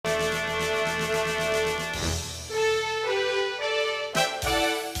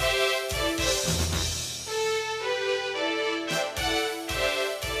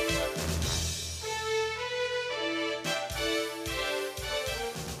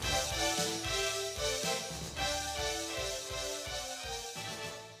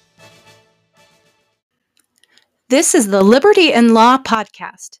This is the Liberty and Law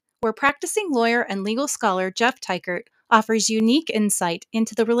Podcast, where practicing lawyer and legal scholar Jeff Teichert offers unique insight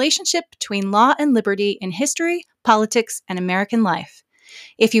into the relationship between law and liberty in history, politics, and American life.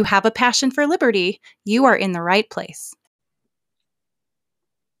 If you have a passion for liberty, you are in the right place.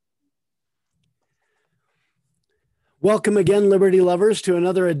 Welcome again, Liberty lovers, to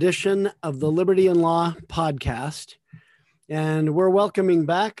another edition of the Liberty and Law Podcast. And we're welcoming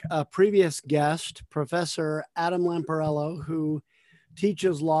back a previous guest, Professor Adam Lamparello, who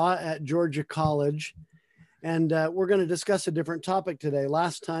teaches law at Georgia College. And we're going to discuss a different topic today.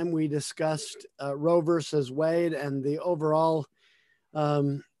 Last time we discussed Roe versus Wade and the overall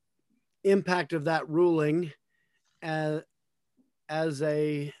impact of that ruling as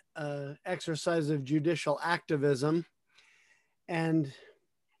a exercise of judicial activism. And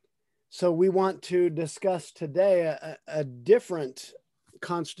so we want to discuss today a different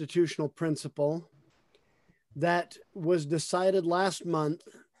constitutional principle that was decided last month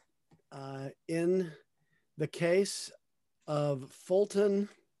in the case of Fulton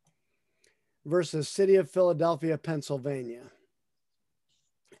versus City of Philadelphia, Pennsylvania.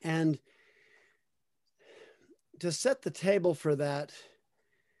 And to set the table for that,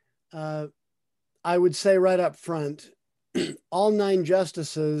 I would say right up front, all 9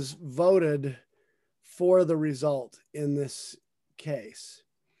 justices voted for the result in this case.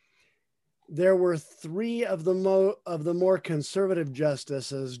 There were 3 of the more conservative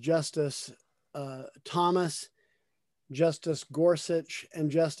justices, Justice Thomas, Justice Gorsuch,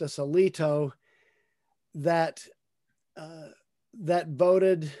 and Justice Alito, that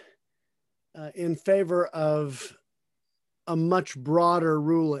voted in favor of a much broader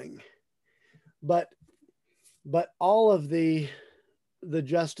ruling. But all of the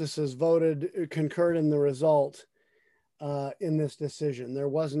justices concurred in the result in this decision. There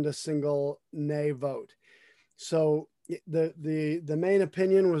wasn't a single nay vote. So the main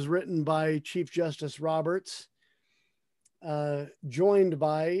opinion was written by Chief Justice Roberts, joined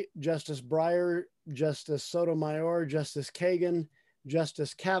by Justice Breyer, Justice Sotomayor, Justice Kagan,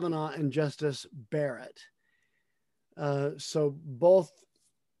 Justice Kavanaugh, and Justice Barrett. So both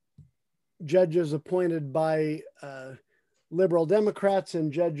judges appointed by liberal Democrats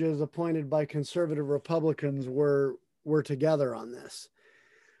and judges appointed by conservative Republicans were together on this.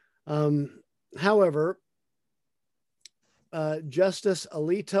 However, Justice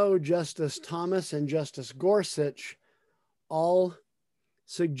Alito, Justice Thomas, and Justice Gorsuch all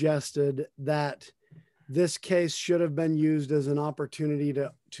suggested that this case should have been used as an opportunity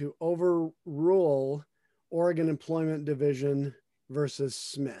to overrule Oregon Employment Division versus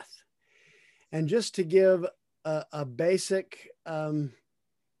Smith. And just to give a basic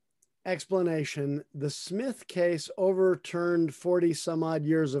explanation, the Smith case overturned 40 some odd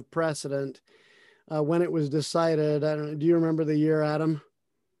years of precedent when it was decided. I don't know, do you remember the year, Adam?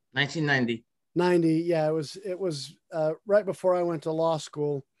 1990. 90, yeah, it was right before I went to law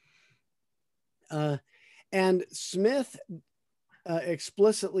school. And Smith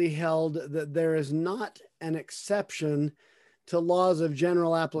explicitly held that there is not an exception to laws of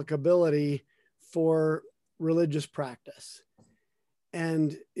general applicability for religious practice.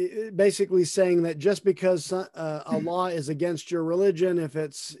 And basically saying that just because a law is against your religion, if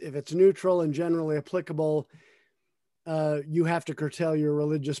it's neutral and generally applicable, you have to curtail your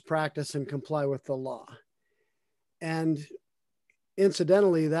religious practice and comply with the law. And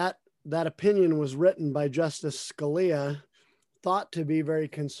incidentally, that opinion was written by Justice Scalia, thought to be very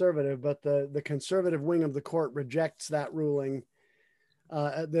conservative, but the conservative wing of the court rejects that ruling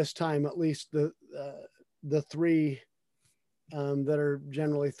at this time, at least the 3 that are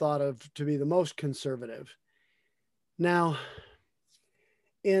generally thought of to be the most conservative. Now,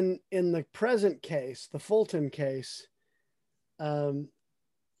 in the present case, the Fulton case,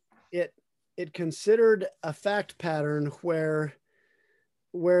 it considered a fact pattern where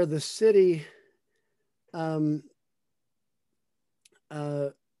the city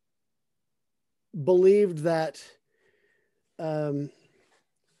believed that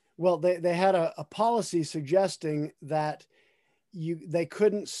they had a policy suggesting that they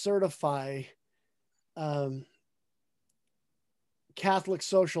couldn't certify Catholic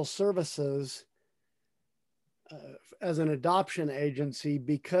Social Services as an adoption agency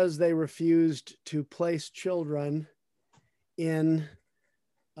because they refused to place children in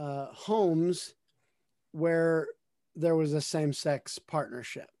homes where there was a same-sex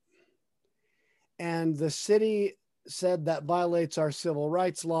partnership. And the city said that violates our civil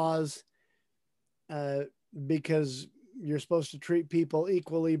rights laws because you're supposed to treat people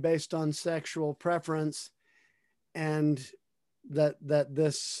equally based on sexual preference, and that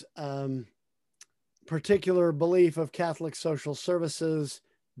this particular belief of Catholic Social Services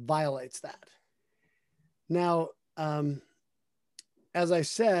violates that. Now, as I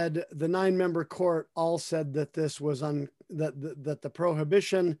said, the 9-member court all said that this was that the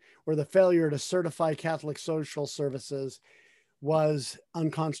prohibition or the failure to certify Catholic Social Services was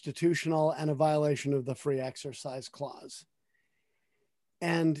unconstitutional and a violation of the Free Exercise Clause.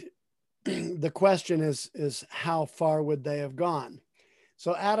 And the question is how far would they have gone?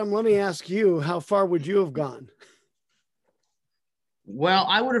 So Adam, let me ask you, how far would you have gone? Well,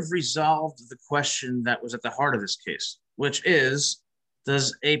 I would have resolved the question that was at the heart of this case, which is,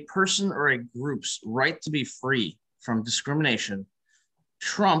 does a person or a group's right to be free from discrimination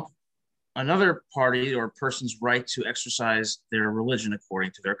trump another party or person's right to exercise their religion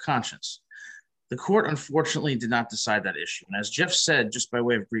according to their conscience? The court, unfortunately, did not decide that issue. And as Jeff said, just by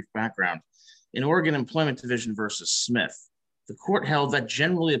way of brief background, in Oregon Employment Division versus Smith, the court held that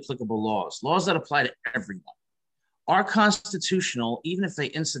generally applicable laws that apply to everyone, are constitutional, even if they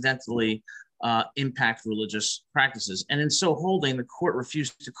incidentally impact religious practices. And in so holding, the court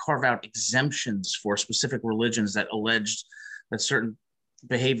refused to carve out exemptions for specific religions that alleged that certain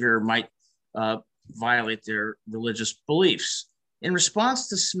behavior might violate their religious beliefs. In response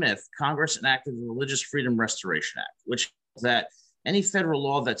to Smith, Congress enacted the Religious Freedom Restoration Act, which that any federal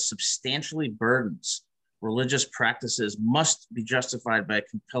law that substantially burdens religious practices must be justified by a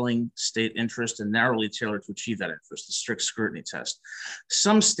compelling state interest and narrowly tailored to achieve that interest, the strict scrutiny test.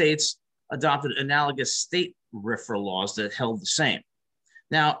 Some states adopted analogous state RFRA laws that held the same.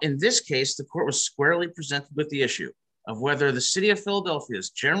 Now, in this case, the court was squarely presented with the issue of whether the city of Philadelphia's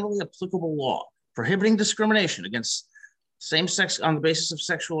generally applicable law prohibiting discrimination against same-sex on the basis of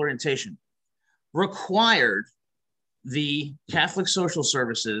sexual orientation required the Catholic Social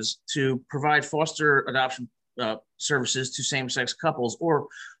Services to provide foster adoption services to same-sex couples, or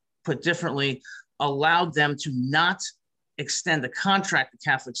put differently, allowed them to not extend the contract to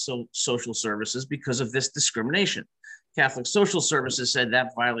Catholic Social Services because of this discrimination. Catholic Social Services said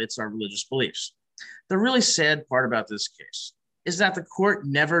that violates our religious beliefs. The really sad part about this case is that the court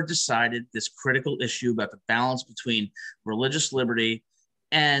never decided this critical issue about the balance between religious liberty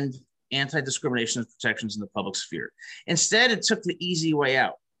and anti-discrimination protections in the public sphere. Instead, it took the easy way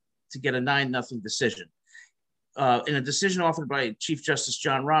out to get a 9-0 decision. In a decision authored by Chief Justice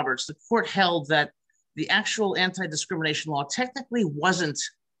John Roberts, the court held that the actual anti-discrimination law technically wasn't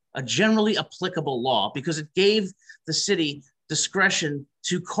a generally applicable law because it gave the city discretion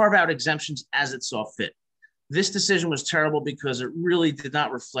to carve out exemptions as it saw fit. This decision was terrible because it really did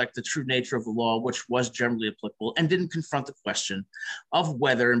not reflect the true nature of the law, which was generally applicable, and didn't confront the question of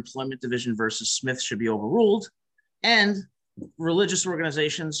whether Employment Division versus Smith should be overruled and religious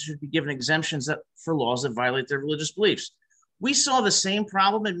organizations should be given exemptions for laws that violate their religious beliefs. We saw the same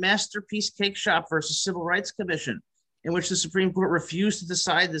problem in Masterpiece Cake Shop versus Civil Rights Commission, in which the Supreme Court refused to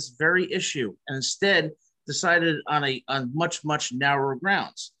decide this very issue and instead decided on much, much narrower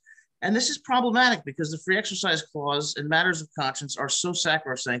grounds. And this is problematic because the Free Exercise Clause and matters of conscience are so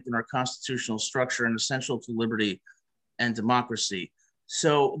sacrosanct in our constitutional structure and essential to liberty and democracy.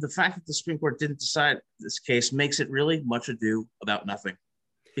 So the fact that the Supreme Court didn't decide this case makes it really much ado about nothing.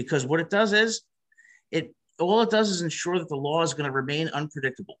 Because what it does is, all it does is ensure that the law is going to remain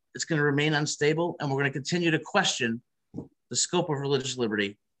unpredictable. It's going to remain unstable, and we're going to continue to question the scope of religious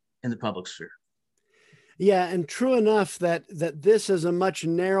liberty in the public sphere. Yeah, and true enough that this is a much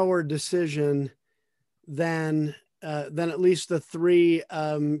narrower decision than at least the 3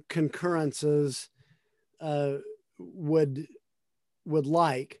 concurrences would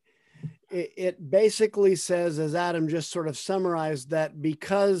like. It basically says, as Adam just sort of summarized, that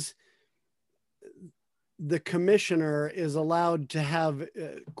because the commissioner is allowed to have,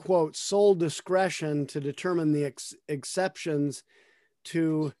 quote, sole discretion to determine the exceptions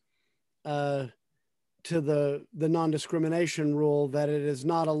to the non-discrimination rule, that it is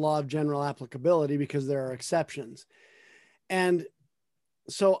not a law of general applicability because there are exceptions. And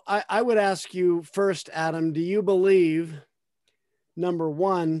so I would ask you first, Adam, do you believe, number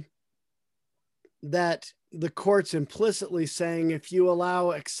one, that the court's implicitly saying if you allow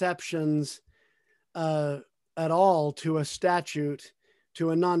exceptions at all to a statute, to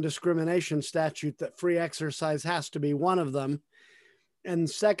a non-discrimination statute, that free exercise has to be one of them? And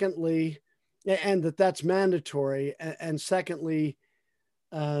secondly, and that's mandatory. And secondly,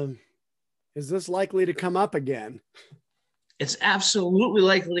 is this likely to come up again? It's absolutely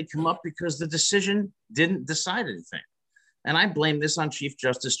likely to come up because the decision didn't decide anything. And I blame this on Chief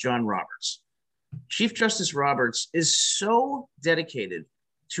Justice John Roberts. Chief Justice Roberts is so dedicated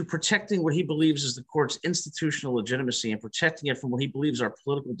to protecting what he believes is the court's institutional legitimacy and protecting it from what he believes are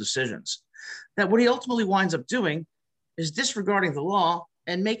political decisions, that what he ultimately winds up doing is disregarding the law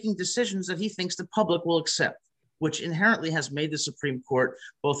and making decisions that he thinks the public will accept, which inherently has made the Supreme Court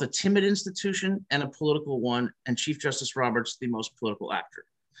both a timid institution and a political one, and Chief Justice Roberts the most political actor.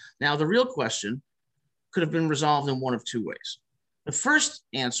 Now, the real question could have been resolved in one of two ways. The first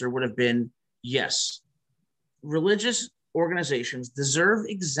answer would have been yes, religious organizations deserve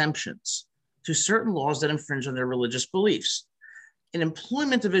exemptions to certain laws that infringe on their religious beliefs. In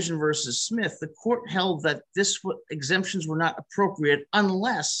Employment Division versus Smith, the court held that exemptions were not appropriate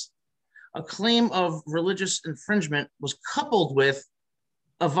unless a claim of religious infringement was coupled with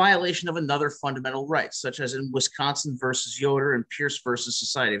a violation of another fundamental right, such as in Wisconsin versus Yoder and Pierce versus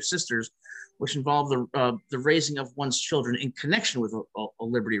Society of Sisters, which involved the raising of one's children in connection with a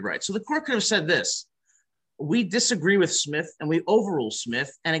liberty right. So the court could have said this: we disagree with Smith and we overrule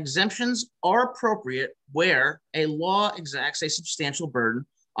Smith, and exemptions are appropriate where a law exacts a substantial burden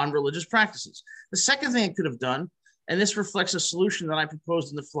on religious practices. The second thing it could have done, and this reflects a solution that I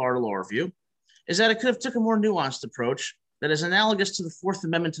proposed in the Florida Law Review, is that it could have took a more nuanced approach that is analogous to the Fourth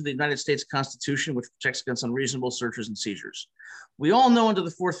Amendment to the United States Constitution, which protects against unreasonable searches and seizures. We all know under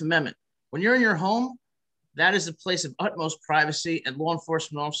the Fourth Amendment, when you're in your home, that is a place of utmost privacy, and law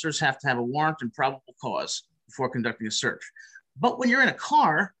enforcement officers have to have a warrant and probable cause before conducting a search. But when you're in a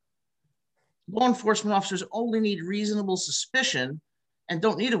car, law enforcement officers only need reasonable suspicion and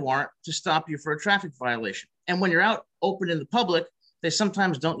don't need a warrant to stop you for a traffic violation. And when you're out open in the public, they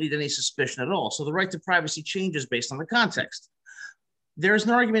sometimes don't need any suspicion at all. So the right to privacy changes based on the context. There's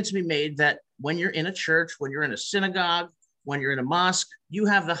an argument to be made that when you're in a church, when you're in a synagogue, when you're in a mosque, you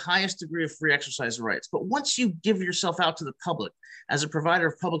have the highest degree of free exercise rights. But once you give yourself out to the public as a provider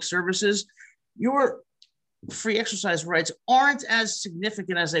of public services, your free exercise rights aren't as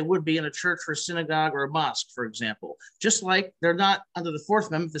significant as they would be in a church or a synagogue or a mosque, for example. Just like they're not under the Fourth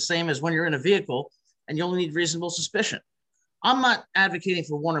Amendment the same as when you're in a vehicle and you only need reasonable suspicion. I'm not advocating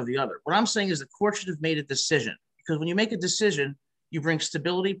for one or the other. What I'm saying is the court should have made a decision, because when you make a decision, you bring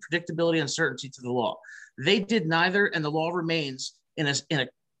stability, predictability, and certainty to the law. They did neither, and the law remains in a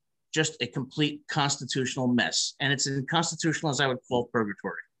just a complete constitutional mess. And it's unconstitutional, as I would call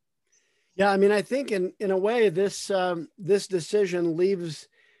purgatory. Yeah, I mean, I think in a way, this decision leaves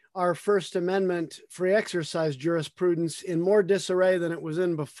our First Amendment free exercise jurisprudence in more disarray than it was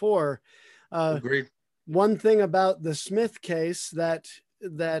in before. Agreed. One thing about the Smith case that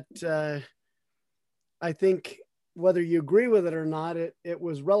I think, whether you agree with it or not, it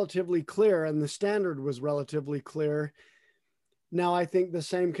was relatively clear, and the standard was relatively clear. Now, I think the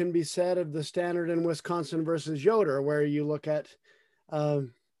same can be said of the standard in Wisconsin versus Yoder, where you look at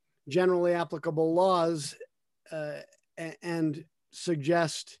generally applicable laws and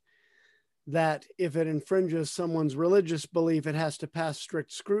suggest that if it infringes someone's religious belief, it has to pass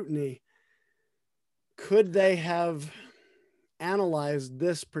strict scrutiny. Could they have analyzed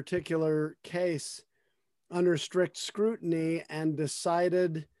this particular case under strict scrutiny and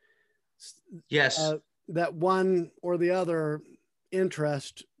decided yes, that one or the other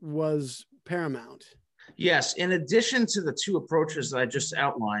interest was paramount? Yes. In addition to the two approaches that I just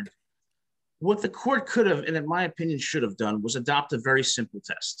outlined, what the court could have, and in my opinion should have done, was adopt a very simple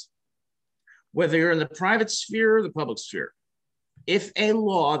test. Whether you're in the private sphere or the public sphere, if a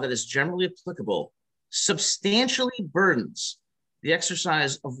law that is generally applicable substantially burdens the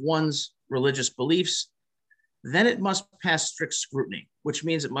exercise of one's religious beliefs, then it must pass strict scrutiny, which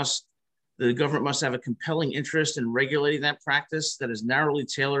means the government must have a compelling interest in regulating that practice that is narrowly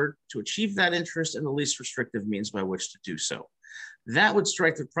tailored to achieve that interest and the least restrictive means by which to do so. That would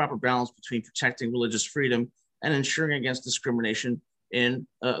strike the proper balance between protecting religious freedom and ensuring against discrimination in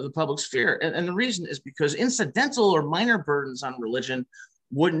the public sphere. And the reason is because incidental or minor burdens on religion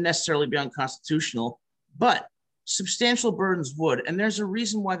wouldn't necessarily be unconstitutional, but substantial burdens would. And there's a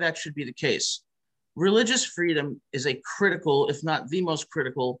reason why that should be the case. Religious freedom is a critical, if not the most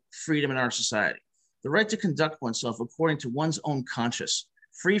critical, freedom in our society. The right to conduct oneself according to one's own conscience,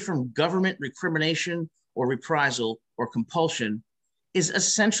 free from government recrimination or reprisal or compulsion, is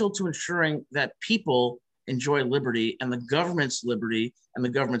essential to ensuring that people enjoy liberty and the government's liberty and the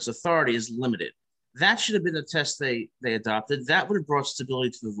government's authority is limited. That should have been the test they adopted. That would have brought stability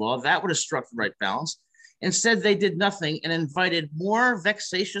to the law. That would have struck the right balance. Instead, they did nothing and invited more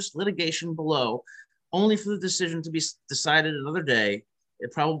vexatious litigation below, only for the decision to be decided another day,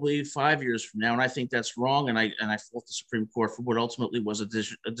 probably 5 years from now. And I think that's wrong. And I fault the Supreme Court for what ultimately was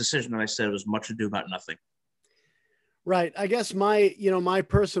a decision that I said was much ado about nothing. Right. I guess my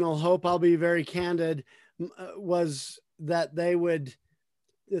personal hope, I'll be very candid, was that they would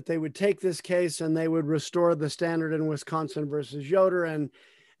they would take this case and they would restore the standard in Wisconsin versus Yoder and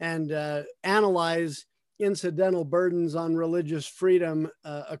analyze incidental burdens on religious freedom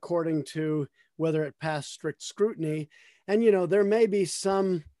according to whether it passed strict scrutiny. And, you know, there may be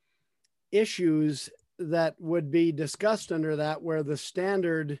some issues that would be discussed under that where the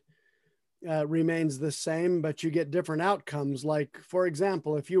standard remains the same, but you get different outcomes. Like, for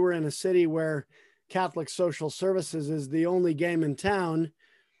example, if you were in a city where Catholic social services is the only game in town,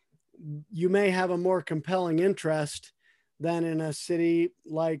 you may have a more compelling interest than in a city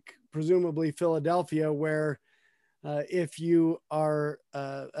like presumably Philadelphia, where if you are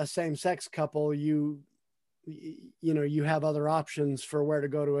a same-sex couple, you have other options for where to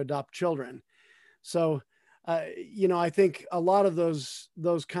go to adopt children. So, I think a lot of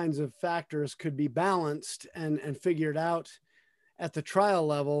those kinds of factors could be balanced and figured out at the trial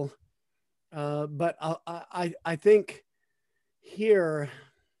level. But I think here,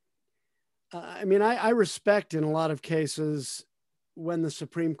 I respect in a lot of cases when the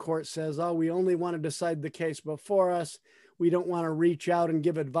Supreme Court says, oh, we only want to decide the case before us. We don't want to reach out and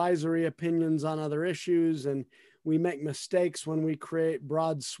give advisory opinions on other issues. And we make mistakes when we create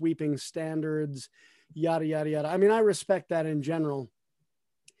broad sweeping standards, yada, yada, yada. I respect that in general.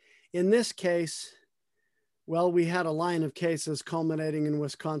 In this case, well, we had a line of cases culminating in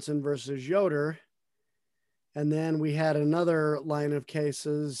Wisconsin versus Yoder. And then we had another line of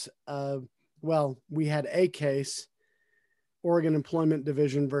cases. We had a case, Oregon Employment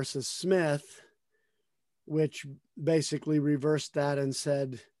Division versus Smith, which basically reversed that and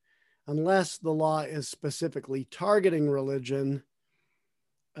said, unless the law is specifically targeting religion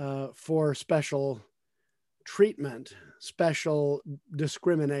for special treatment, special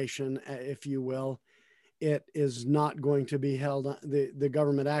discrimination, if you will, it is not going to be held, the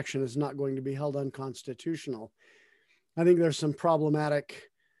government action is not going to be held unconstitutional. I think there's some problematic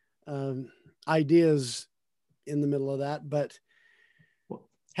ideas in the middle of that, but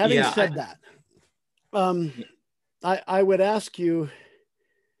having said that, I would ask you,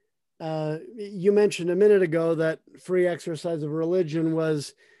 you mentioned a minute ago that free exercise of religion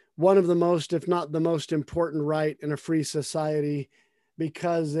was one of the most, if not the most important right in a free society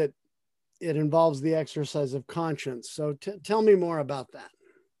because it involves the exercise of conscience. So tell me more about that.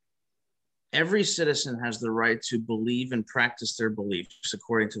 Every citizen has the right to believe and practice their beliefs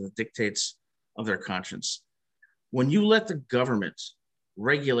according to the dictates of their conscience. When you let the government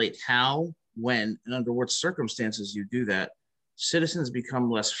regulate how, when, and under what circumstances you do that, citizens become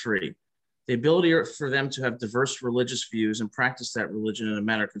less free. The ability for them to have diverse religious views and practice that religion in a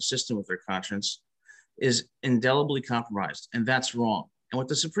manner consistent with their conscience is indelibly compromised, and that's wrong. And what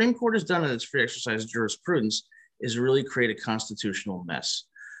the Supreme Court has done in its free exercise jurisprudence is really create a constitutional mess.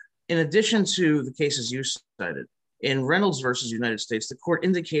 In addition to the cases you cited, in Reynolds versus United States, the court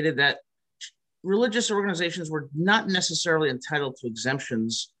indicated that religious organizations were not necessarily entitled to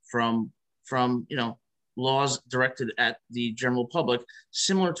exemptions from laws directed at the general public,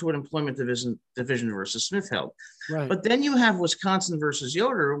 similar to what Employment Division versus Smith held. Right. But then you have Wisconsin versus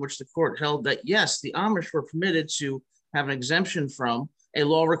Yoder, in which the court held that, yes, the Amish were permitted to have an exemption from a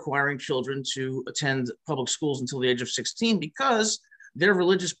law requiring children to attend public schools until the age of 16 because their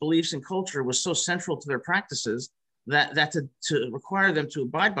religious beliefs and culture was so central to their practices that to require them to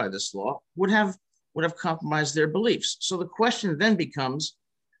abide by this law would have compromised their beliefs. So the question then becomes,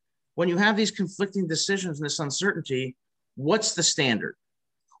 when you have these conflicting decisions and this uncertainty, what's the standard?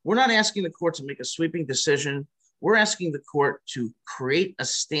 We're not asking the court to make a sweeping decision. We're asking the court to create a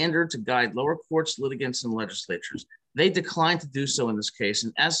standard to guide lower courts, litigants, and legislatures. They declined to do so in this case.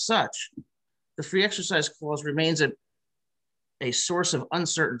 And as such, the free exercise clause remains a source of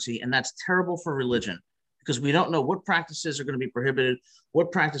uncertainty, and that's terrible for religion because we don't know what practices are going to be prohibited,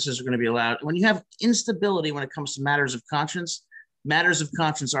 what practices are going to be allowed. When you have instability when it comes to matters of conscience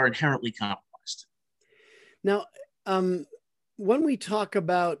are inherently compromised. Now, when we talk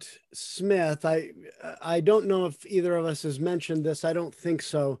about Smith, I don't know if either of us has mentioned this. I don't think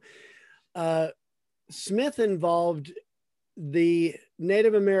so. Smith involved the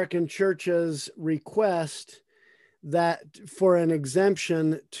Native American church's request that for an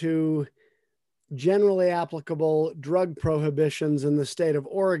exemption to generally applicable drug prohibitions in the state of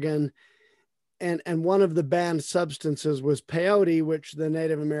Oregon. And one of the banned substances was peyote, which the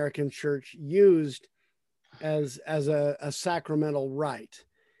Native American church used as a sacramental rite.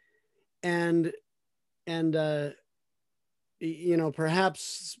 And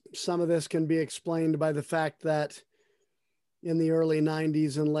perhaps some of this can be explained by the fact that in the early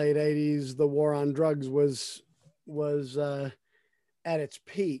 90s and late 80s, the war on drugs was at its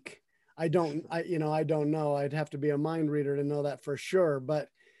peak. I don't know. I'd have to be a mind reader to know that for sure. But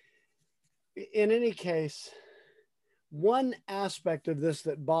in any case, one aspect of this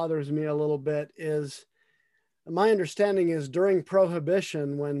that bothers me a little bit is, my understanding is during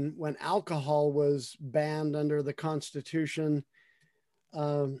Prohibition, when alcohol was banned under the Constitution,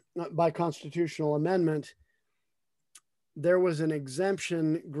 by constitutional amendment, there was an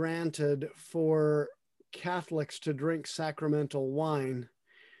exemption granted for Catholics to drink sacramental wine,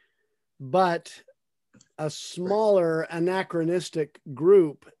 but a smaller anachronistic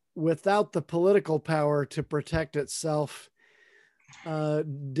group without the political power to protect itself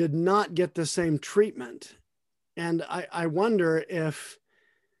did not get the same treatment. And I wonder if,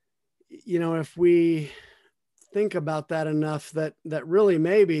 if we think about that enough, that really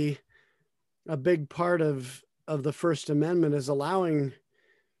maybe a big part of the First Amendment is allowing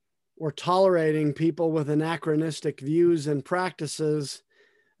or tolerating people with anachronistic views and practices,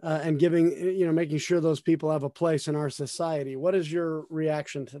 and giving, making sure those people have a place in our society. What is your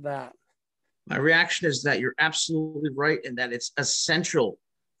reaction to that? My reaction is that you're absolutely right, and that it's essential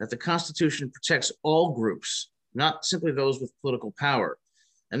that the Constitution protects all groups, not simply those with political power.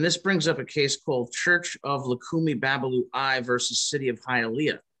 And this brings up a case called Church of Lukumi Babalu I versus City of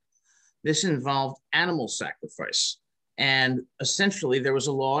Hialeah. This involved animal sacrifice. And essentially, there was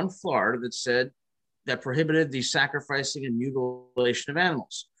a law in Florida that prohibited the sacrificing and mutilation of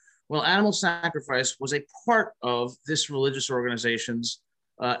animals. Well, animal sacrifice was a part of this religious organization's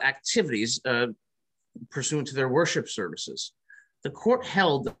activities pursuant to their worship services. The court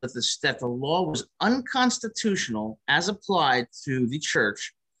held that the law was unconstitutional as applied to the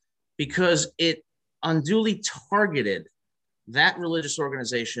church because it unduly targeted that religious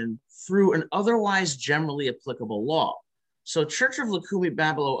organization through an otherwise generally applicable law. So Church of Lukumi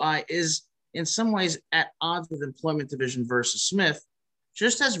Babalu I is in some ways at odds with Employment Division versus Smith,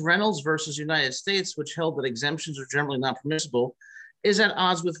 just as Reynolds versus United States, which held that exemptions are generally not permissible, is at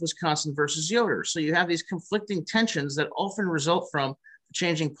odds with Wisconsin versus Yoder. So you have these conflicting tensions that often result from the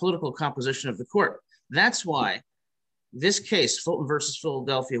changing political composition of the court. That's why this case, Fulton versus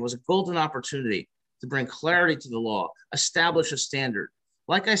Philadelphia, was a golden opportunity to bring clarity to the law, establish a standard.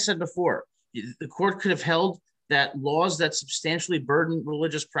 Like I said before, the court could have held that laws that substantially burden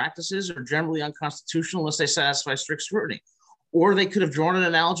religious practices are generally unconstitutional unless they satisfy strict scrutiny. Or they could have drawn an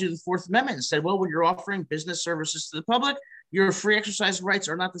analogy to the Fourth Amendment and said, well, when you're offering business services to the public, your free exercise rights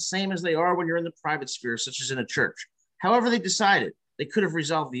are not the same as they are when you're in the private sphere, such as in a church. However they decided, they could have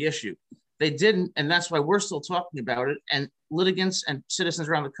resolved the issue. They didn't, and that's why we're still talking about it. And litigants and citizens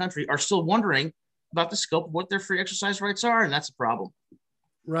around the country are still wondering about the scope of what their free exercise rights are, and that's a problem.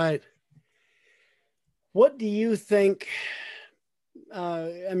 Right. What do you think?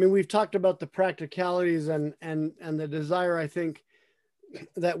 We've talked about the practicalities and the desire, I think,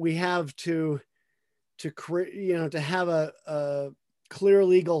 that we have to create, to have a clear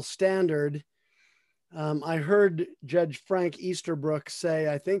legal standard. I heard Judge Frank Easterbrook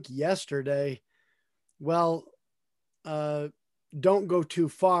say, I think yesterday, well, don't go too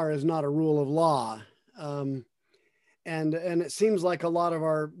far is not a rule of law. And it seems like a lot of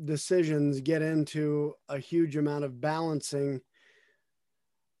our decisions get into a huge amount of balancing.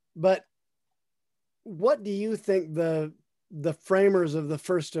 But what do you think the framers of the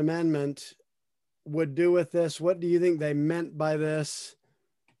First Amendment would do with this? What do you think they meant by this?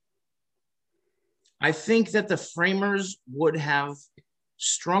 I think that the framers would have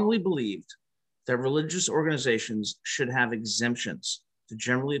strongly believed that religious organizations should have exemptions to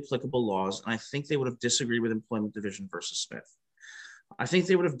generally applicable laws. And I think they would have disagreed with Employment Division versus Smith. I think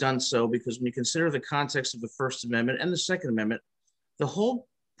they would have done so because when you consider the context of the First Amendment and the Second Amendment, the whole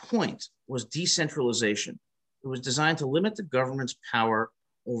point was decentralization. It was designed to limit the government's power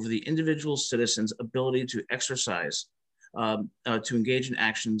over the individual citizens' ability to exercise, to engage in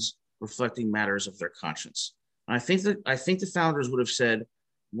actions reflecting matters of their conscience. And I think the founders would have said,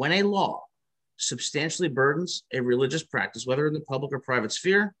 when a law substantially burdens a religious practice, whether in the public or private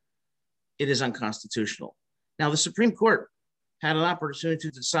sphere, it is unconstitutional. Now, the Supreme Court had an opportunity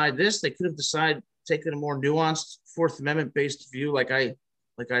to decide this. They could have taken a more nuanced Fourth Amendment-based view, like I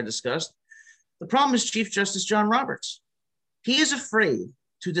discussed. The problem is Chief Justice John Roberts. He is afraid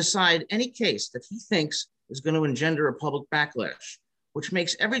to decide any case that he thinks is going to engender a public backlash, which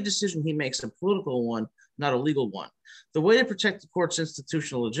makes every decision he makes a political one, not a legal one. The way to protect the court's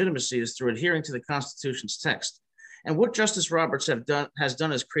institutional legitimacy is through adhering to the Constitution's text. And what Justice Roberts has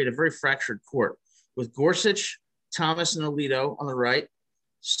done is create a very fractured court with Gorsuch, Thomas, and Alito on the right,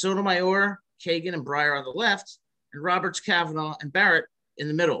 Sotomayor, Kagan, and Breyer on the left, and Roberts, Kavanaugh, and Barrett in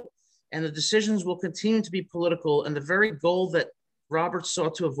the middle. And the decisions will continue to be political, and the very goal that Roberts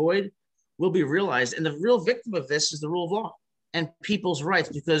sought to avoid will be realized. And the real victim of this is the rule of law and people's rights,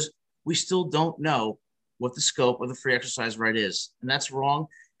 because we still don't know what the scope of the free exercise right is. And that's wrong.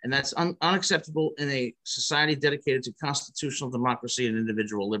 And that's unacceptable in a society dedicated to constitutional democracy and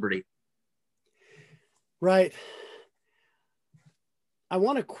individual liberty. Right. I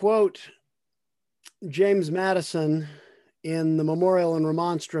want to quote James Madison in the Memorial and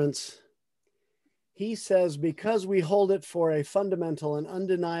Remonstrance. He says, because we hold it for a fundamental and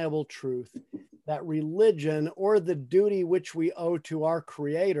undeniable truth that religion, or the duty which we owe to our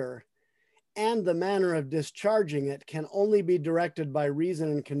Creator, and the manner of discharging it, can only be directed by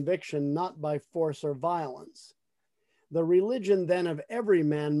reason and conviction, not by force or violence. The religion then of every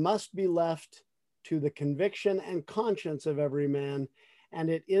man must be left to the conviction and conscience of every man, and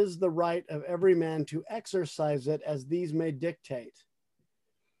it is the right of every man to exercise it as these may dictate.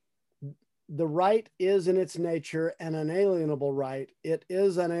 The right is in its nature an unalienable right. It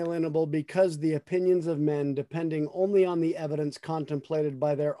is unalienable because the opinions of men, depending only on the evidence contemplated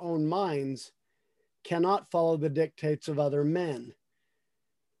by their own minds, cannot follow the dictates of other men.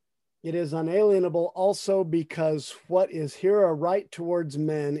 It is unalienable also because what is here a right towards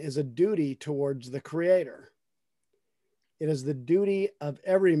men is a duty towards the Creator. It is the duty of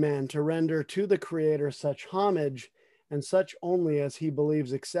every man to render to the Creator such homage and such only as he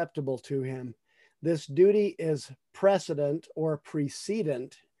believes acceptable to him. This duty is precedent or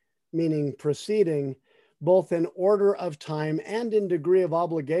precedent, meaning preceding, both in order of time and in degree of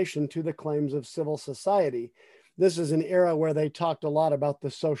obligation to the claims of civil society. This is an era where they talked a lot about the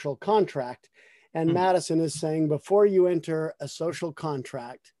social contract. And Madison is saying, before you enter a social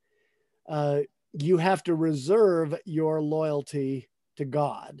contract, you have to reserve your loyalty to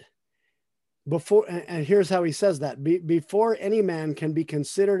God. Before, and here's how he says that, before any man can be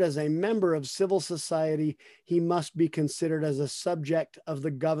considered as a member of civil society, he must be considered as a subject of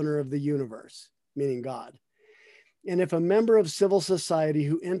the governor of the universe, meaning God. And if a member of civil society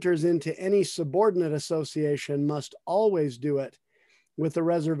who enters into any subordinate association must always do it with the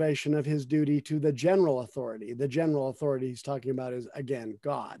reservation of his duty to the general authority. The general authority he's talking about is, again,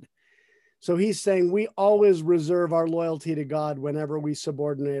 God. So he's saying we always reserve our loyalty to God whenever we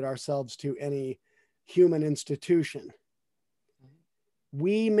subordinate ourselves to any human institution.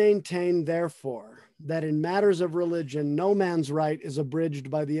 We maintain, therefore, that in matters of religion, no man's right is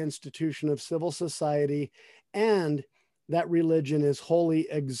abridged by the institution of civil society, and that religion is wholly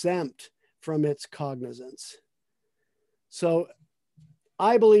exempt from its cognizance. So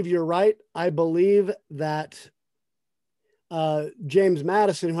I believe you're right. I believe that James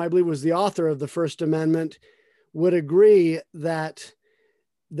Madison, who I believe was the author of the First Amendment, would agree that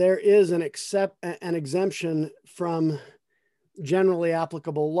there is an exemption from generally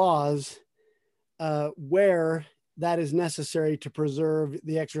applicable laws where that is necessary to preserve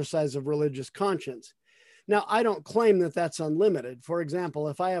the exercise of religious conscience. Now, I don't claim that that's unlimited. For example,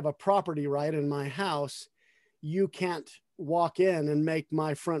 if I have a property right in my house, you can't walk in and make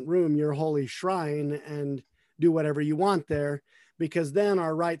my front room your holy shrine and do whatever you want there, because then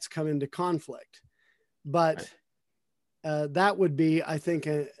our rights come into conflict. But that would be, I think,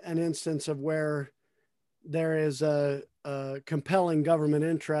 an instance of where there is a compelling government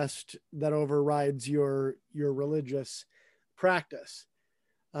interest that overrides your religious practice.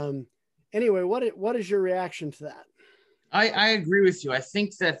 Anyway, what is your reaction to that? I agree with you. I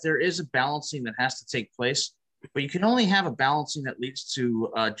think that there is a balancing that has to take place, but you can only have a balancing that leads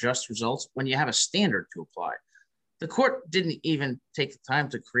to just results when you have a standard to apply. The court didn't even take the time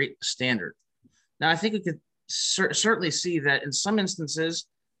to create a standard. Now, I think we could certainly see that in some instances,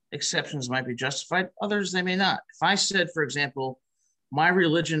 exceptions might be justified. Others, they may not. If I said, for example, my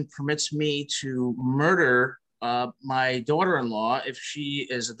religion permits me to murder my daughter-in-law if she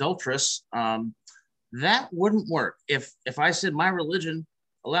is adulterous, that wouldn't work. If I said my religion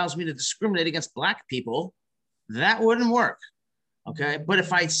allows me to discriminate against Black people, that wouldn't work. Okay. But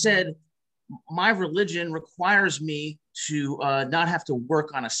if I said my religion requires me to not have to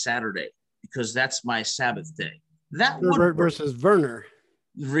work on a Saturday because that's my Sabbath day, that would versus Werner.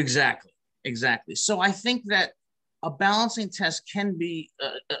 Exactly. So I think that a balancing test can be,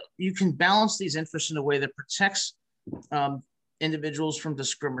 you can balance these interests in a way that protects individuals from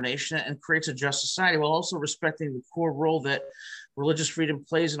discrimination and creates a just society while also respecting the core role that religious freedom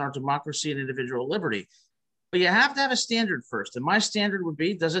plays in our democracy and individual liberty. But you have to have a standard first. And my standard would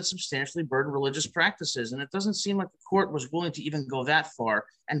be, does it substantially burden religious practices? And it doesn't seem like the court was willing to even go that far.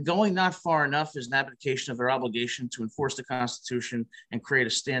 And going not far enough is an abdication of their obligation to enforce the Constitution and create a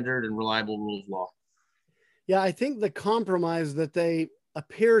standard and reliable rule of law. Yeah, I think the compromise that they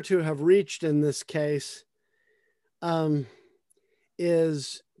appear to have reached in this case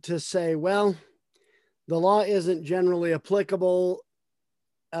is to say, well, the law isn't generally applicable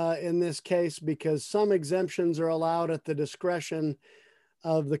in this case because some exemptions are allowed at the discretion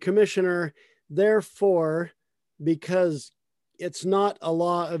of the commissioner. Therefore, because it's not a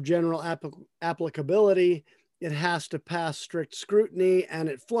law of general applicability, it has to pass strict scrutiny, and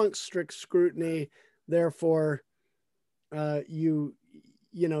it flunks strict scrutiny. Therefore, you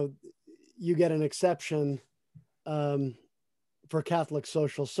get an exception for Catholic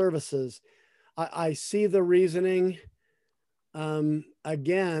social services. I see the reasoning.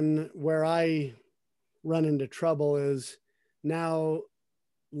 Again, where I run into trouble is now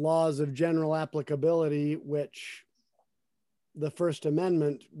laws of general applicability, which the First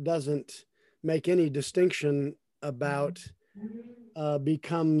Amendment doesn't make any distinction about,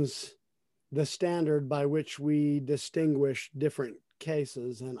 becomes the standard by which we distinguish different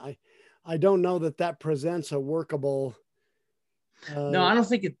cases. And I don't know that that presents a workable. No, I don't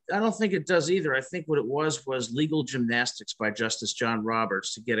think it does either. I think what it was legal gymnastics by Justice John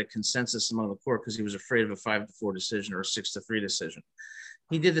Roberts to get a consensus among the court because he was afraid of a 5-4 decision or a 6-3 decision.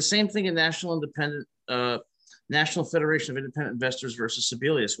 He did the same thing in National Federation of Independent Investors versus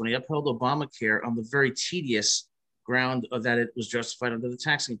Sebelius when he upheld Obamacare on the very tedious ground of that it was justified under the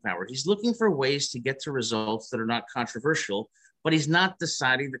taxing power. He's looking for ways to get to results that are not controversial, but he's not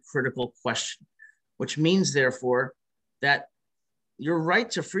deciding the critical question, which means, therefore, that your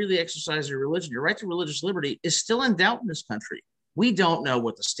right to freely exercise your religion, your right to religious liberty is still in doubt in this country. We don't know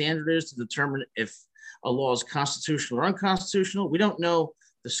what the standard is to determine if a law is constitutional or unconstitutional. We don't know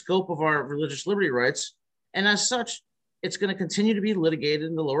the scope of our religious liberty rights. And as such, it's going to continue to be litigated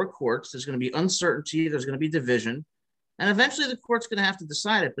in the lower courts. There's going to be uncertainty. There's going to be division. And eventually the court's going to have to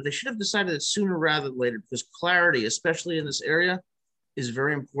decide it, but they should have decided it sooner rather than later because clarity, especially in this area, is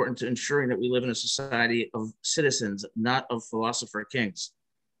very important to ensuring that we live in a society of citizens, not of philosopher kings.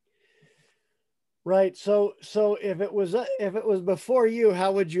 Right. So if it was before you,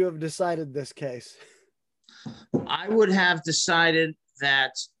 how would you have decided this case? I would have decided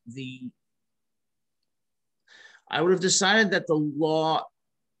that the law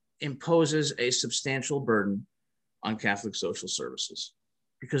imposes a substantial burden on Catholic social services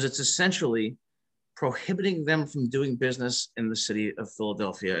because it's essentially prohibiting them from doing business in the city of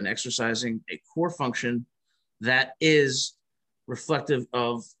Philadelphia and exercising a core function that is reflective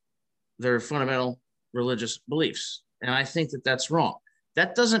of their fundamental religious beliefs. And I think that that's wrong.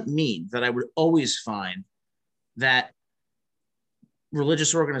 That doesn't mean that I would always find that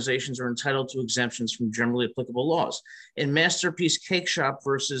religious organizations are entitled to exemptions from generally applicable laws. In Masterpiece Cake Shop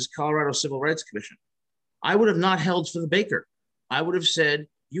versus Colorado Civil Rights Commission, I would have not held for the baker. I would have said,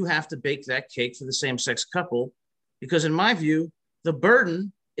 you have to bake that cake for the same-sex couple, because in my view, the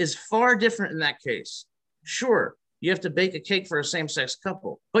burden is far different in that case. Sure, you have to bake a cake for a same-sex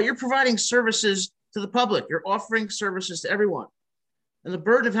couple, but you're providing services to the public. You're offering services to everyone. And the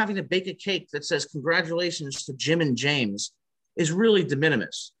burden of having to bake a cake that says congratulations to Jim and James is really de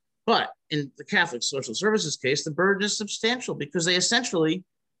minimis. But in the Catholic Social Services case, the burden is substantial because they essentially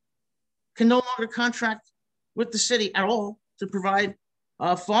can no longer contract with the city at all to provide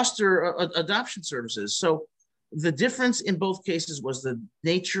foster adoption services. So the difference in both cases was the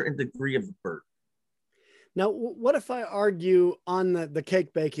nature and degree of the burden. Now, what if I argue on the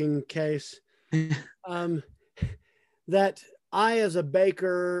cake baking case that I, as a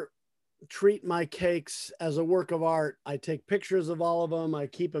baker, treat my cakes as a work of art? I take pictures of all of them. I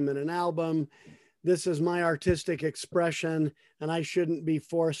keep them in an album. This is my artistic expression, and I shouldn't be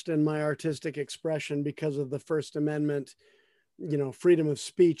forced in my artistic expression because of the First Amendment, freedom of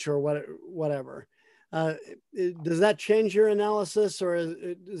speech or whatever. Does that change your analysis, or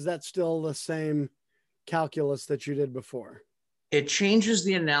is that still the same calculus that you did before? It changes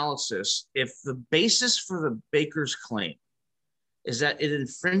the analysis if the basis for the baker's claim is that it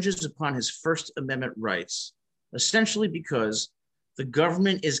infringes upon his First Amendment rights, essentially because the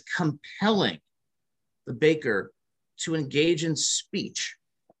government is compelling the baker to engage in speech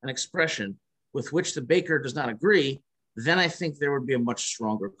and expression with which the baker does not agree, then I think there would be a much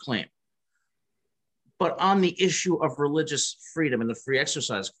stronger claim. But on the issue of religious freedom and the free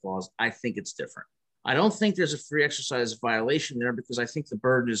exercise clause, I think it's different. I don't think there's a free exercise violation there because I think the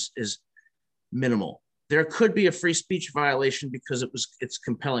burden is minimal. There could be a free speech violation because it's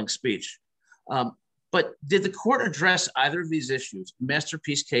compelling speech. But did the court address either of these issues,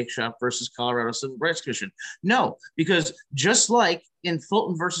 Masterpiece Cake Shop versus Colorado Civil Rights Commission? No, because just like in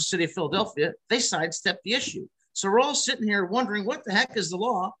Fulton versus City of Philadelphia, they sidestepped the issue. So we're all sitting here wondering what the heck is the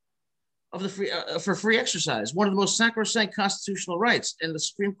law of the for free exercise, one of the most sacrosanct constitutional rights. And the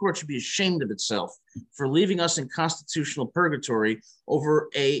Supreme Court should be ashamed of itself for leaving us in constitutional purgatory over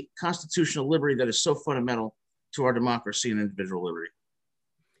a constitutional liberty that is so fundamental to our democracy and individual liberty.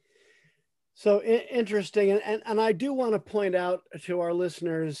 So interesting. And I do want to point out to our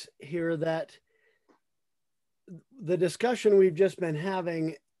listeners here that the discussion we've just been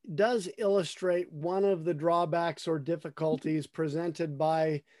having does illustrate one of the drawbacks or difficulties presented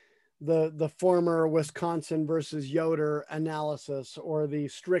by the former Wisconsin versus Yoder analysis, or the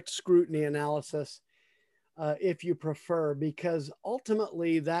strict scrutiny analysis, if you prefer, because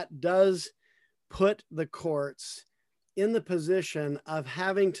ultimately that does put the courts in the position of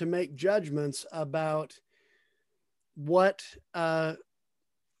having to make judgments about what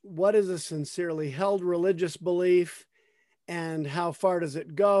is a sincerely held religious belief, and how far does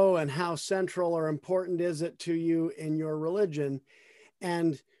it go, and how central or important is it to you in your religion.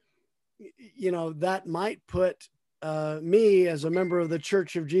 And that might put me, as a member of the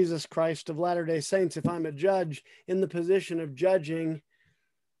Church of Jesus Christ of Latter-day Saints, if I'm a judge, in the position of judging,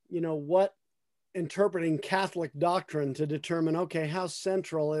 what interpreting Catholic doctrine to determine, okay, how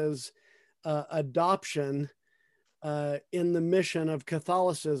central is adoption in the mission of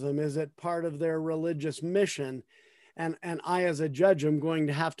Catholicism? Is it part of their religious mission? And I, as a judge, am going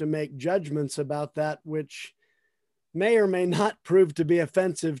to have to make judgments about that, which may or may not prove to be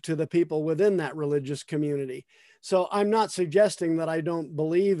offensive to the people within that religious community. So I'm not suggesting that I don't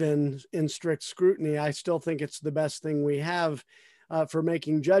believe in strict scrutiny. I still think it's the best thing we have for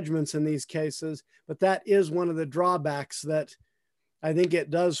making judgments in these cases. But that is one of the drawbacks, that I think it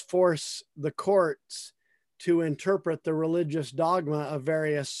does force the courts to interpret the religious dogma of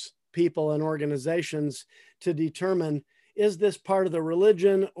various people and organizations to determine, is this part of the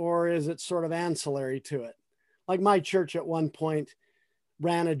religion or is it sort of ancillary to it? Like my church at one point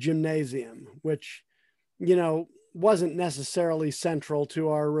ran a gymnasium, which, wasn't necessarily central to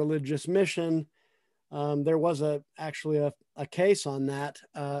our religious mission. There was actually a case on that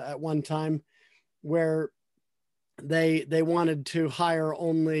at one time where they wanted to hire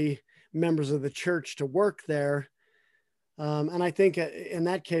only members of the church to work there. And I think in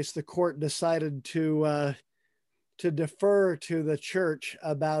that case, the court decided to defer to the church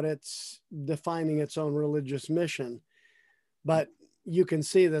about its defining its own religious mission. But you can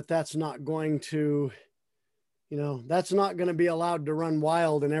see that that's not going to, that's not going to be allowed to run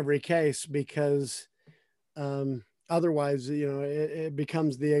wild in every case, because otherwise, it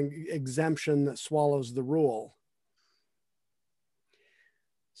becomes the exemption that swallows the rule.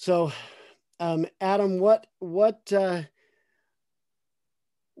 So, Adam,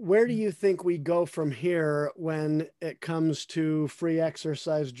 where do you think we go from here when it comes to free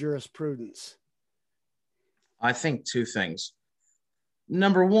exercise jurisprudence? I think two things.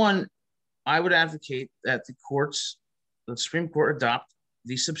 Number one, I would advocate that the Supreme Court adopt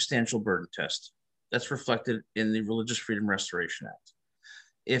the substantial burden test that's reflected in the Religious Freedom Restoration Act.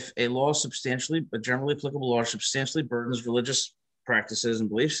 If a generally applicable law substantially burdens religious practices and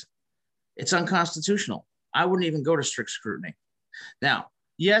beliefs, it's unconstitutional. I wouldn't even go to strict scrutiny. Now,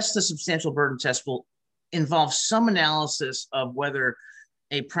 yes, the substantial burden test will involve some analysis of whether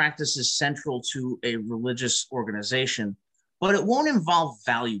a practice is central to a religious organization, but it won't involve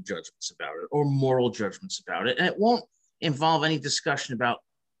value judgments about it or moral judgments about it. And it won't involve any discussion about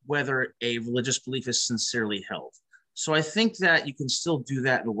whether a religious belief is sincerely held. So I think that you can still do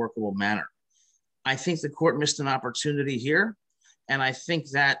that in a workable manner. I think the court missed an opportunity here. And I think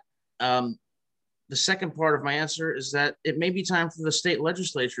that the second part of my answer is that it may be time for the state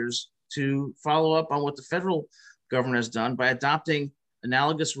legislatures to follow up on what the federal government has done by adopting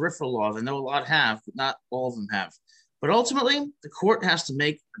analogous RFRA laws. I know a lot have, but not all of them have. But ultimately, the court has to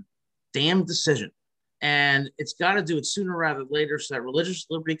make a damn decision. And it's got to do it sooner rather than later so that religious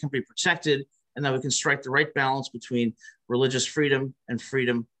liberty can be protected and that we can strike the right balance between religious freedom and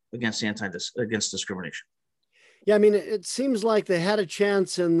freedom against discrimination. Yeah, I mean, it seems like they had a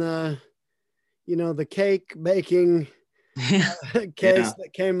chance in the cake baking case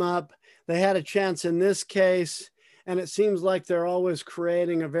that came up. They had a chance in this case, and it seems like they're always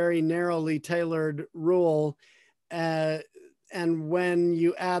creating a very narrowly tailored rule. And when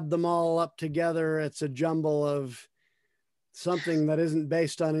you add them all up together, it's a jumble of something that isn't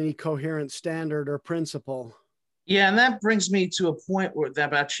based on any coherent standard or principle. Yeah, and that brings me to a point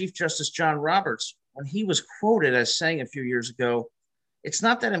about Chief Justice John Roberts, when he was quoted as saying a few years ago, it's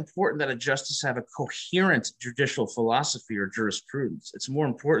not that important that a justice have a coherent judicial philosophy or jurisprudence. It's more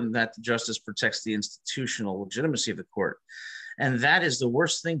important that the justice protects the institutional legitimacy of the court. And that is the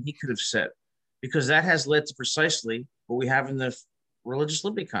worst thing he could have said, because that has led to precisely what we have in the religious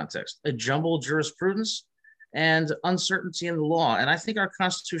liberty context, a jumbled jurisprudence and uncertainty in the law. And I think our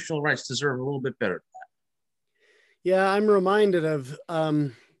constitutional rights deserve a little bit better than that. Yeah, I'm reminded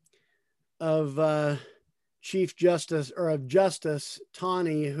of Chief Justice, or of Justice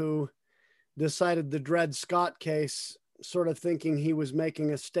Taney, who decided the Dred Scott case, sort of thinking he was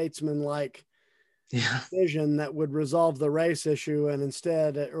making a statesman-like decision that would resolve the race issue, and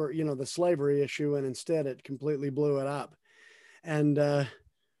instead, or the slavery issue, and instead it completely blew it up. And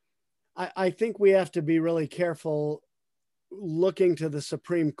I think we have to be really careful looking to the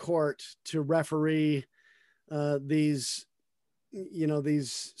Supreme Court to referee these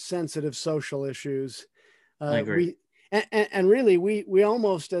sensitive social issues. I agree. And really, we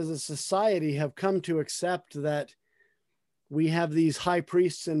almost as a society have come to accept that we have these high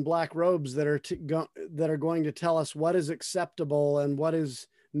priests in black robes that are going to tell us what is acceptable and what is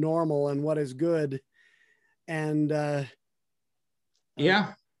normal and what is good. And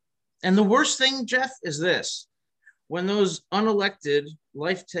yeah. And the worst thing, Jeff, is this: when those unelected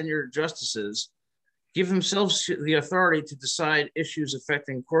life tenured justices give themselves the authority to decide issues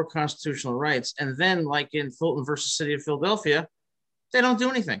affecting core constitutional rights, and then, like in Fulton versus City of Philadelphia, they don't do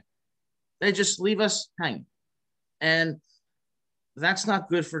anything. They just leave us hanging. And that's not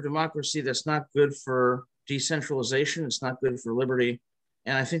good for democracy. That's not good for decentralization. It's not good for liberty.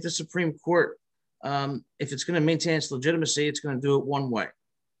 And I think the Supreme Court, if it's going to maintain its legitimacy, it's going to do it one way: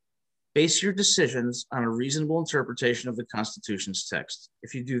 base your decisions on a reasonable interpretation of the Constitution's text.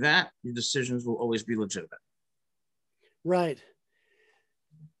 If you do that, your decisions will always be legitimate. Right.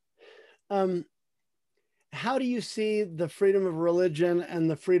 How do you see the freedom of religion and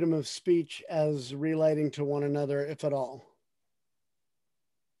the freedom of speech as relating to one another, if at all?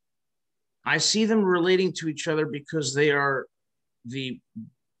 I see them relating to each other because they are the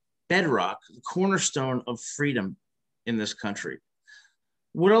bedrock, the cornerstone of freedom in this country.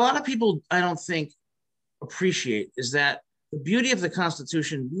 What a lot of people, I don't think, appreciate is that the beauty of the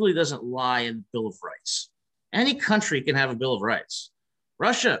Constitution really doesn't lie in the Bill of Rights. Any country can have a Bill of Rights.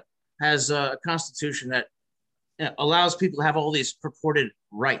 Russia has a constitution that allows people to have all these purported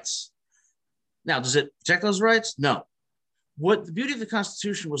rights. Now, does it protect those rights? No. What the beauty of the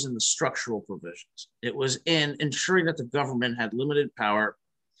Constitution was in the structural provisions. It was in ensuring that the government had limited power,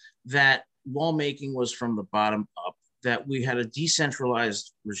 that lawmaking was from the bottom up, that we had a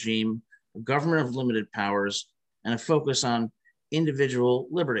decentralized regime, a government of limited powers, and a focus on individual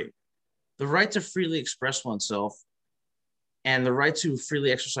liberty. The right to freely express oneself and the right to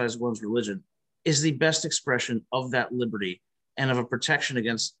freely exercise one's religion is the best expression of that liberty and of a protection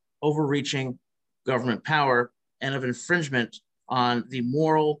against overreaching government power and of infringement on the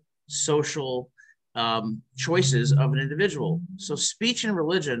moral, social choices of an individual. So speech and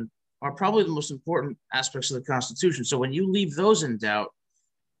religion are probably the most important aspects of the Constitution. So when you leave those in doubt,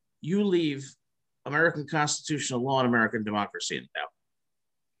 you leave American constitutional law and American democracy in doubt.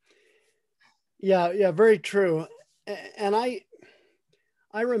 Yeah, very true. And I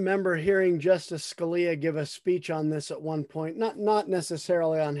remember hearing Justice Scalia give a speech on this at one point, not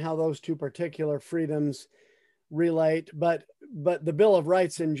necessarily on how those two particular freedoms relate, but the Bill of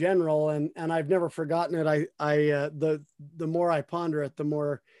Rights in general. And I've never forgotten it. The more I ponder it, the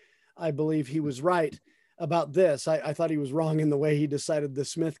more I believe he was right about this. I thought he was wrong in the way he decided the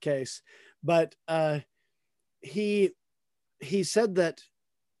Smith case, but he said that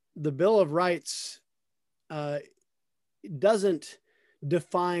the Bill of Rights doesn't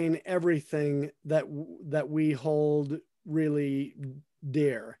define everything that we hold really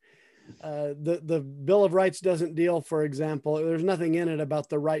dear. The Bill of Rights doesn't deal, for example, there's nothing in it about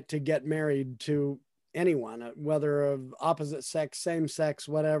the right to get married to anyone, whether of opposite sex, same sex,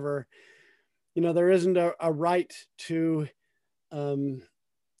 whatever. There isn't a right to,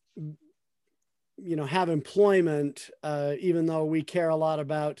 have employment, even though we care a lot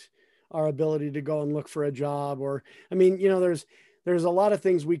about our ability to go and look for a job. Or, there's a lot of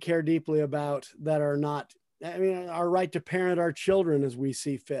things we care deeply about that are not, our right to parent our children as we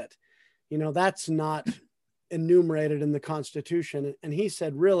see fit. That's not enumerated in the Constitution. And he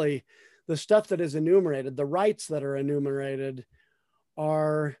said, really, the stuff that is enumerated, the rights that are enumerated,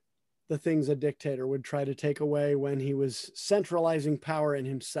 are the things a dictator would try to take away when he was centralizing power in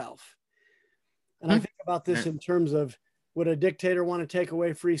himself. And I think about this in terms of, would a dictator want to take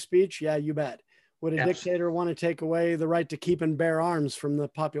away free speech? Yeah, you bet. Would a dictator want to take away the right to keep and bear arms from the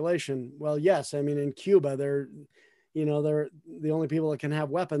population? Well, yes. In Cuba, they're the only people that can have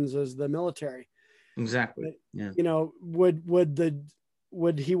weapons is the military. Exactly. But, yeah.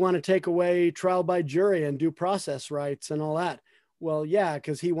 Would he want to take away trial by jury and due process rights and all that? Well, yeah,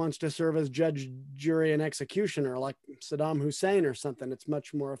 because he wants to serve as judge, jury, and executioner like Saddam Hussein or something. It's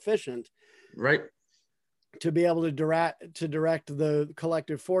much more efficient. Right. To be able to direct the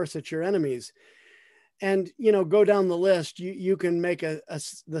collective force at your enemies. And, go down the list, you can make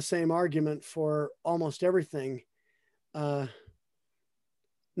the same argument for almost everything. Now,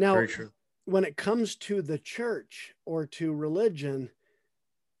 very true. when it comes to the church or to religion,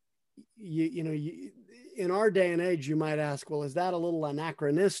 in our day and age, you might ask, well, is that a little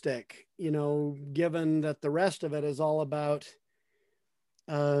anachronistic, given that the rest of it is all about,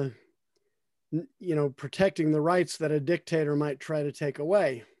 protecting the rights that a dictator might try to take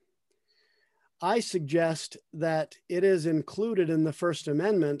away? I suggest that it is included in the First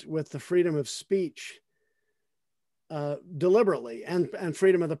Amendment with the freedom of speech deliberately and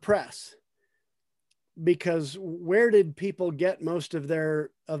freedom of the press. Because where did people get most of their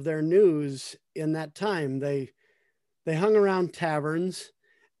news in that time? They hung around taverns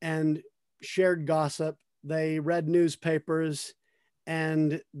and shared gossip. They read newspapers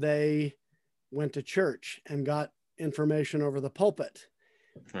and they went to church and got information over the pulpit.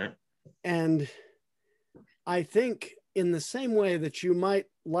 Right. And I think in the same way that you might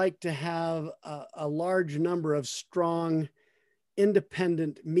like to have a large number of strong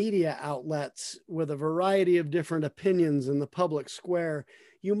independent media outlets with a variety of different opinions in the public square,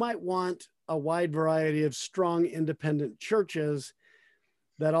 you might want a wide variety of strong independent churches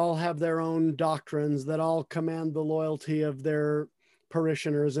that all have their own doctrines, that all command the loyalty of their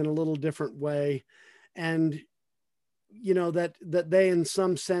parishioners in a little different way. And, that they in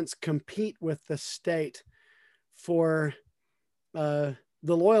some sense compete with the state for the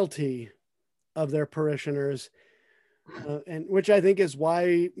loyalty of their parishioners. And which I think is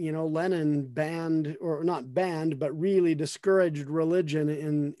why, Lenin banned, or not banned, but really discouraged religion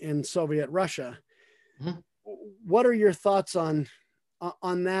in Soviet Russia. Mm-hmm. What are your thoughts on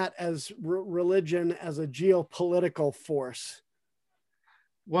that as religion as a geopolitical force?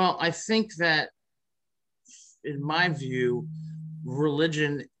 Well, I think that, in my view,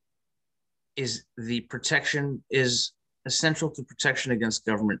 religion is essential to protection against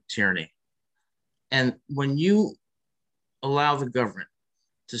government tyranny. And when you allow the government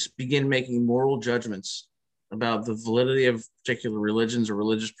to begin making moral judgments about the validity of particular religions or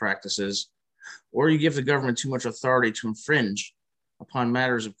religious practices, or you give the government too much authority to infringe upon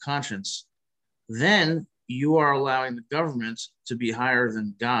matters of conscience, then you are allowing the government to be higher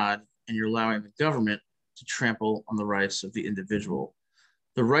than God, and you're allowing the government to trample on the rights of the individual.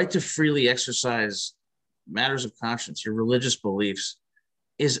 The right to freely exercise matters of conscience, your religious beliefs,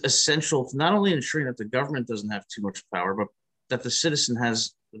 is essential to not only ensuring that the government doesn't have too much power, but that the citizen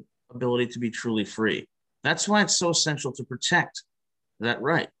has the ability to be truly free. That's why it's so essential to protect that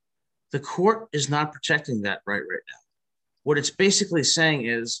right. The court is not protecting that right now. What it's basically saying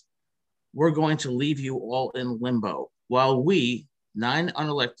is, we're going to leave you all in limbo while we, 9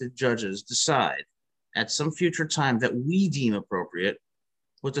 unelected judges, decide at some future time that we deem appropriate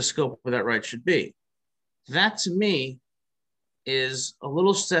what the scope of that right should be. That, to me, is a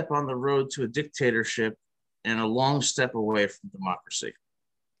little step on the road to a dictatorship and a long step away from democracy.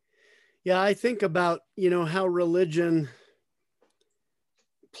 Yeah, I think about, how religion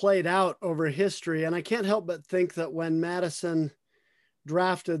played out over history. And I can't help but think that when Madison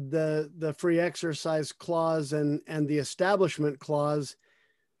drafted the free exercise clause and the establishment clause,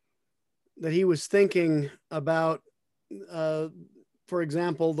 that he was thinking about, for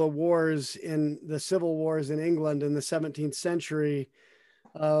example, the civil wars in England in the 17th century.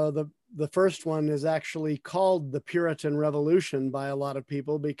 The first one is actually called the Puritan Revolution by a lot of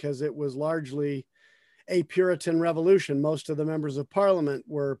people because it was largely a Puritan revolution. Most of the members of Parliament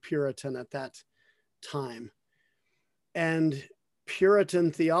were Puritan at that time. And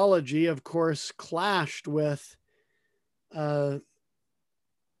Puritan theology, of course, clashed with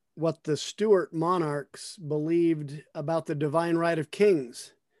what the Stuart monarchs believed about the divine right of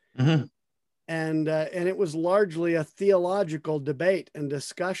kings. Mm-hmm. And it was largely a theological debate and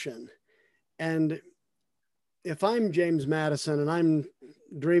discussion. And if I'm James Madison and I'm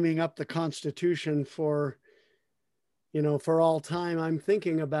dreaming up the Constitution for all time, I'm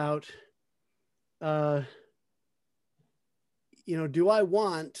thinking about, do I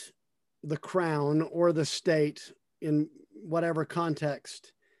want the crown or the state in whatever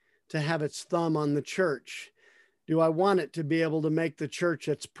context to have its thumb on the church? Do I want it to be able to make the church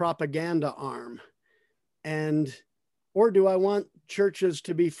its propaganda arm? Or do I want churches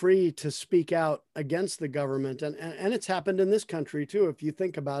to be free to speak out against the government? And it's happened in this country too, if you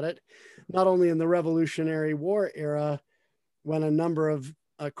think about it, not only in the Revolutionary War era, when a number of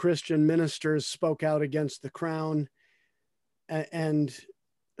Christian ministers spoke out against the crown and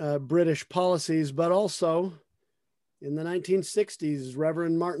British policies, but also in the 1960s,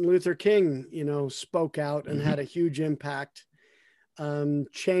 Reverend Martin Luther King, spoke out and had a huge impact,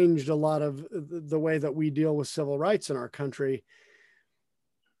 changed a lot of the way that we deal with civil rights in our country.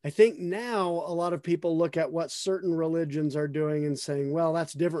 I think now a lot of people look at what certain religions are doing and saying, well,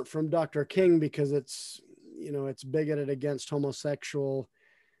 that's different from Dr. King because it's, you know, it's bigoted against homosexual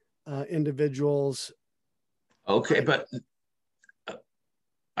individuals. Okay, but I Go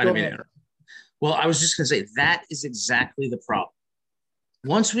didn't mean to ahead. interrupt. Well, I was just going to say that is exactly the problem.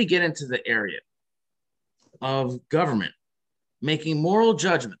 Once we get into the area of government making moral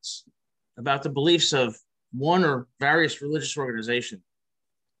judgments about the beliefs of one or various religious organizations,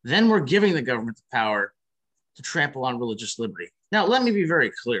 then we're giving the government the power to trample on religious liberty. Now, let me be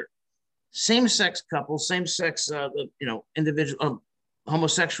very clear. Same-sex couples, same-sex, individual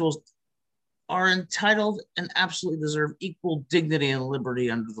homosexuals are entitled and absolutely deserve equal dignity and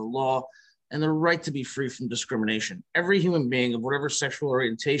liberty under the law and the right to be free from discrimination. Every human being of whatever sexual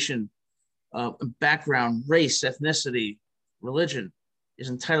orientation, background, race, ethnicity, religion is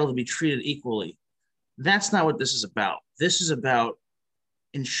entitled to be treated equally. That's not what this is about. This is about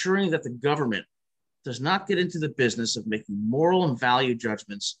ensuring that the government does not get into the business of making moral and value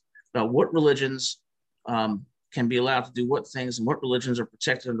judgments about what religions can be allowed to do what things and what religions are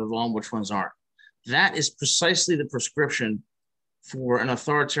protected under the law and which ones aren't. That is precisely the prescription for an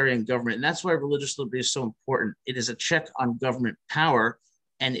authoritarian government. And that's why religious liberty is so important. It is a check on government power,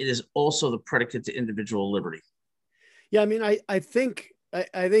 and it is also the predicate to individual liberty. Yeah, I mean, I think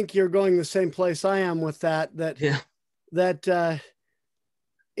you're going the same place I am with that.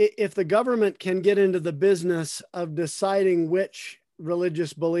 If the government can get into the business of deciding which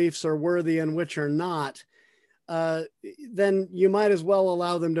religious beliefs are worthy and which are not, then you might as well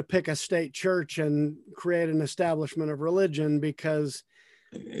allow them to pick a state church and create an establishment of religion, because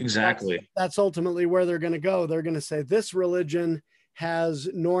exactly that's ultimately where they're going to go. They're going to say this religion has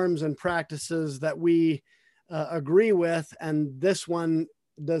norms and practices that we agree with, and this one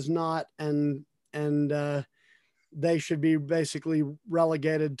does not, and they should be basically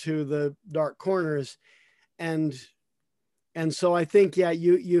relegated to the dark corners. And so I think, yeah,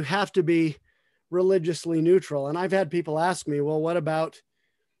 you have to be religiously neutral. And I've had people ask me, well, what about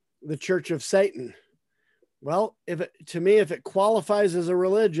the Church of Satan? Well, if it qualifies as a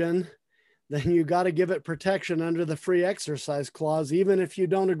religion, then you got to give it protection under the free exercise clause, even if you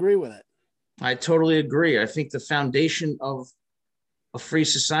don't agree with it. I totally agree. I think the foundation of a free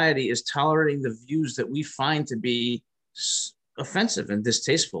society is tolerating the views that we find to be offensive and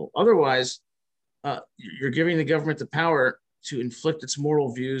distasteful. Otherwise, you're giving the government the power to inflict its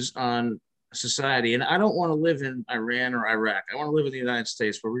moral views on society. And I don't want to live in Iran or Iraq. I want to live in the United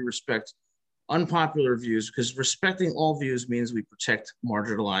States, where we respect unpopular views, because respecting all views means we protect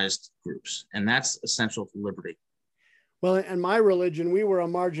marginalized groups. And that's essential to liberty. Well, in my religion, we were a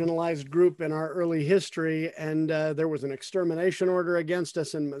marginalized group in our early history, and there was an extermination order against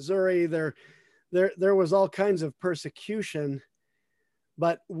us in Missouri. There was all kinds of persecution,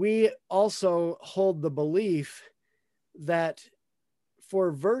 but we also hold the belief that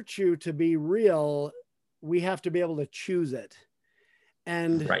for virtue to be real, we have to be able to choose it.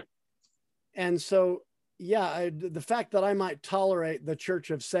 And right. And so, yeah, the fact that I might tolerate the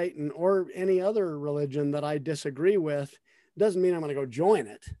Church of Satan or any other religion that I disagree with doesn't mean I'm going to go join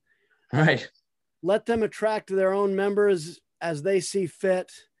it. Right. Let them attract their own members as they see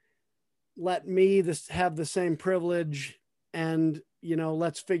fit. Let me have the same privilege, and,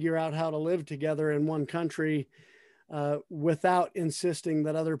 let's figure out how to live together in one country without insisting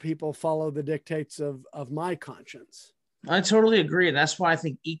that other people follow the dictates of my conscience. I totally agree. And that's why I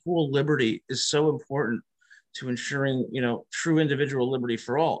think equal liberty is so important to ensuring, true individual liberty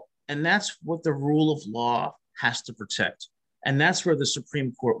for all. And that's what the rule of law has to protect. And that's where the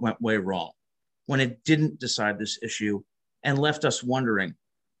Supreme Court went way wrong, when it didn't decide this issue and left us wondering,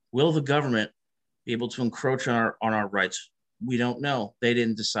 will the government be able to encroach on our rights? We don't know. They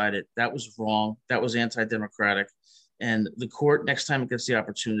didn't decide it. That was wrong. That was anti-democratic. And the court, next time it gets the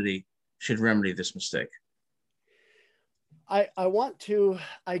opportunity, should remedy this mistake. I want to,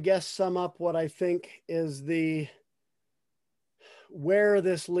 I guess, sum up what I think is where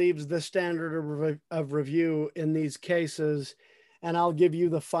this leaves the standard of review in these cases. And I'll give you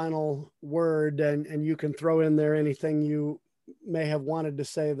the final word, and you can throw in there anything you may have wanted to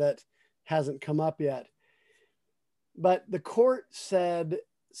say that hasn't come up yet. But the court said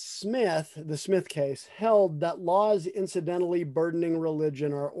the Smith case held that laws incidentally burdening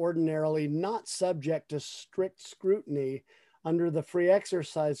religion are ordinarily not subject to strict scrutiny under the free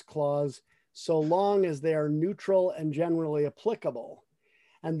exercise clause, so long as they are neutral and generally applicable.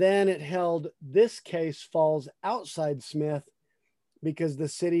 And then it held this case falls outside Smith because the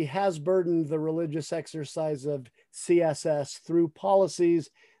city has burdened the religious exercise of CSS through policies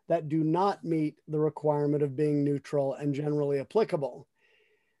that do not meet the requirement of being neutral and generally applicable.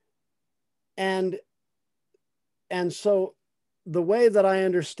 And so the way that I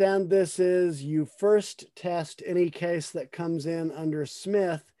understand this is you first test any case that comes in under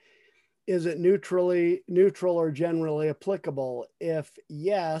Smith. Is it neutral or generally applicable? If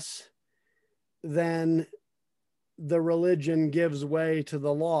yes, then the religion gives way to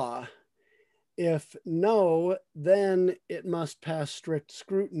the law. If no, then it must pass strict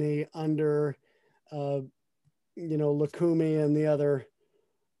scrutiny under, Lukumi and the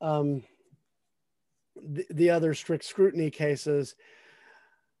other strict scrutiny cases.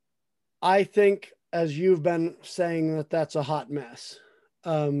 I think, as you've been saying, that's a hot mess.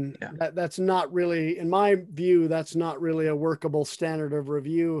 That's not really, in my view, that's not really a workable standard of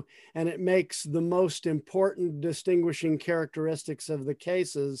review. And it makes the most important distinguishing characteristics of the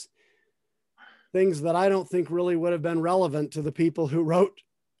cases things that I don't think really would have been relevant to the people who wrote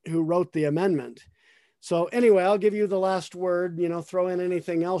the amendment. So anyway, I'll give you the last word, throw in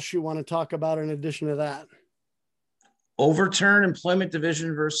anything else you want to talk about in addition to that. Overturn Employment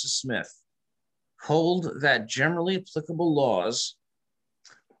Division versus Smith. Hold that generally applicable laws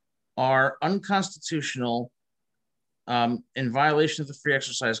are unconstitutional in violation of the Free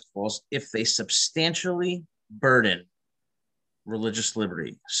Exercise Clause if they substantially burden religious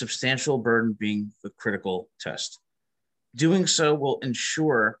liberty, substantial burden being the critical test. Doing so will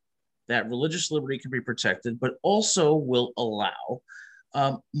ensure that religious liberty can be protected, but also will allow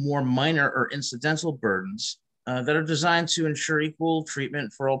more minor or incidental burdens that are designed to ensure equal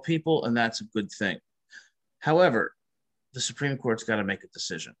treatment for all people, and that's a good thing. However, the Supreme Court's got to make a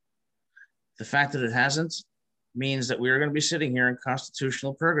decision. The fact that it hasn't means that we are going to be sitting here in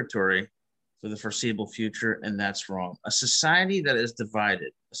constitutional purgatory for the foreseeable future, and that's wrong. A society that is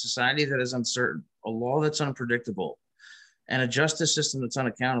divided, a society that is uncertain, a law that's unpredictable, and a justice system that's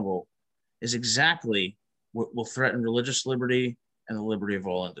unaccountable is exactly what will threaten religious liberty and the liberty of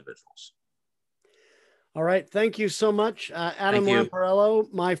all individuals. All right. Thank you so much, Adam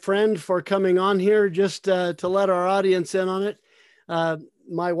Lamparello, my friend, for coming on here just to let our audience in on it.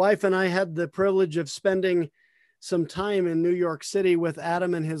 My wife and I had the privilege of spending some time in New York City with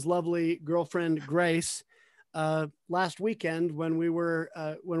Adam and his lovely girlfriend, Grace, last weekend when we were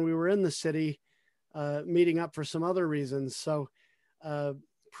in the city meeting up for some other reasons. So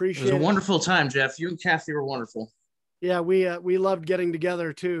appreciate it. It was a wonderful time, Jeff. You and Kathy were wonderful. Yeah, we loved getting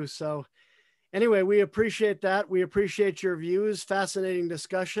together too. So anyway, we appreciate that. We appreciate your views, fascinating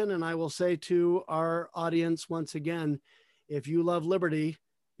discussion. And I will say to our audience once again, if you love liberty,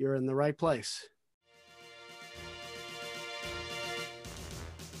 you're in the right place.